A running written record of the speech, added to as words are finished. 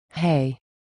Hey.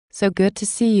 So good to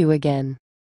see you again.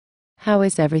 How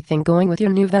is everything going with your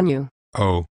new venue?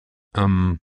 Oh.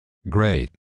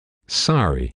 Great.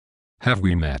 Sorry. Have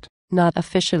we met? Not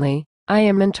officially. I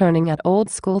am interning at Old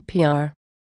School PR.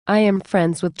 I am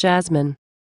friends with Jasmine.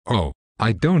 Oh,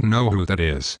 I don't know who that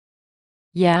is.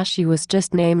 Yeah, she was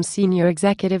just named Senior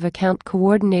Executive Account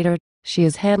Coordinator. She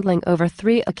is handling over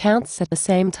 3 accounts at the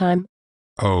same time.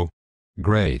 Oh.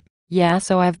 Great. Yeah,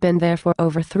 so I've been there for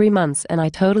over 3 months and I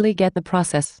totally get the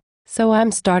process. So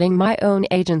I'm starting my own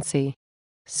agency.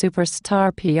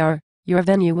 Superstar PR, your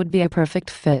venue would be a perfect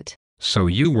fit. So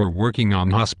you were working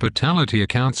on hospitality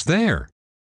accounts there?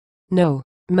 No,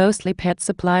 mostly pet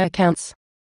supply accounts.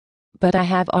 But I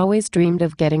have always dreamed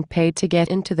of getting paid to get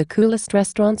into the coolest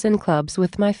restaurants and clubs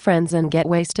with my friends and get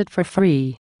wasted for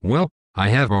free. Well, I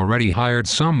have already hired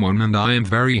someone and I am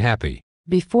very happy.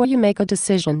 Before you make a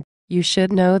decision, you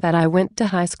should know that I went to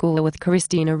high school with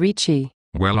Christina Ricci.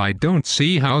 Well, I don't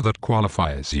see how that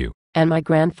qualifies you. And my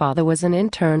grandfather was an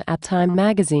intern at Time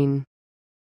magazine.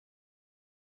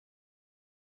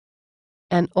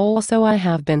 And also I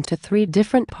have been to 3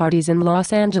 different parties in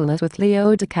Los Angeles with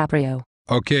Leo DiCaprio.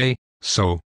 Okay,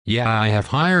 so, yeah, I have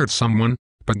hired someone,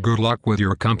 but good luck with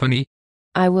your company.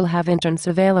 I will have interns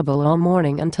available all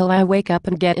morning until I wake up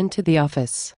and get into the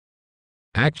office.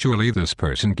 Actually, this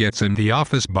person gets in the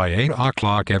office by 8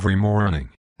 o'clock every morning.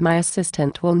 My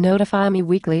assistant will notify me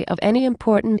weekly of any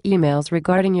important emails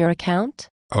regarding your account.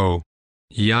 Oh.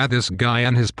 Yeah, this guy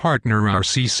and his partner are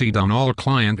CC'd on all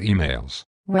client emails.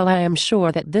 Well, I am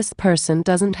sure that this person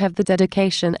doesn't have the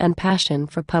dedication and passion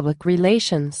for public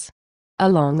relations.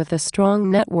 Along with a strong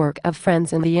network of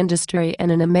friends in the industry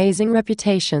and an amazing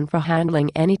reputation for handling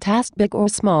any task big or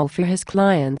small for his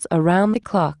clients around the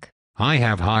clock. I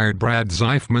have hired Brad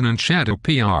Zeifman and Shadow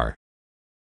PR.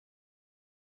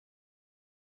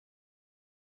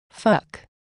 Fuck.